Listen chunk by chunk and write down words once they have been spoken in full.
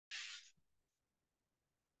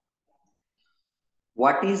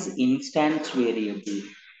What is instance variable?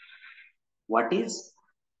 What is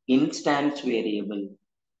instance variable?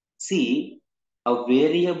 See, a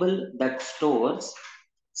variable that stores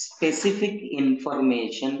specific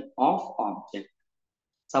information of object.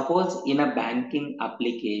 Suppose in a banking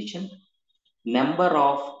application, number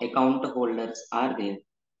of account holders are there,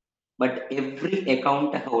 but every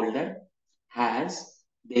account holder has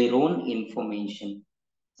their own information.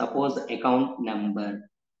 Suppose account number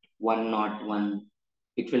 101,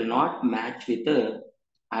 it will not match with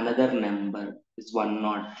another number is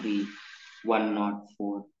 103,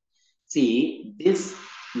 104. See, this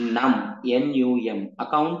num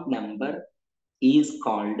account number is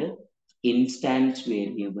called instance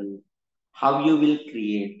variable. How you will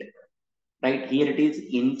create? Right here it is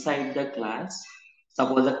inside the class.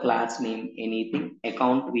 Suppose a class name, anything,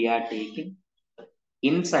 account we are taking.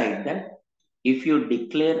 Inside that, if you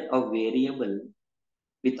declare a variable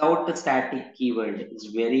without the static keyword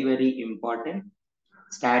is very, very important.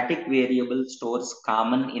 Static variable stores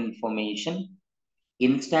common information.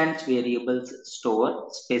 Instance variables store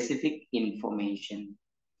specific information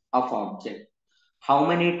of object. How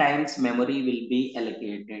many times memory will be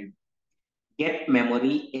allocated? Get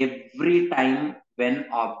memory every time when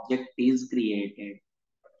object is created.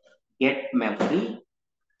 Get memory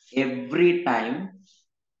every time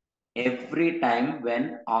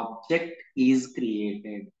when object is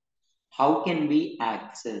created. How can we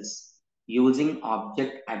access? Using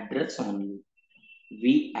object address only.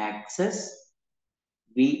 We access,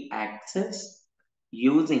 we access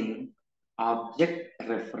using object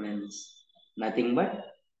reference. Nothing but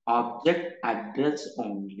object address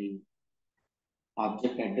only.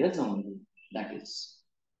 Object address only. That is.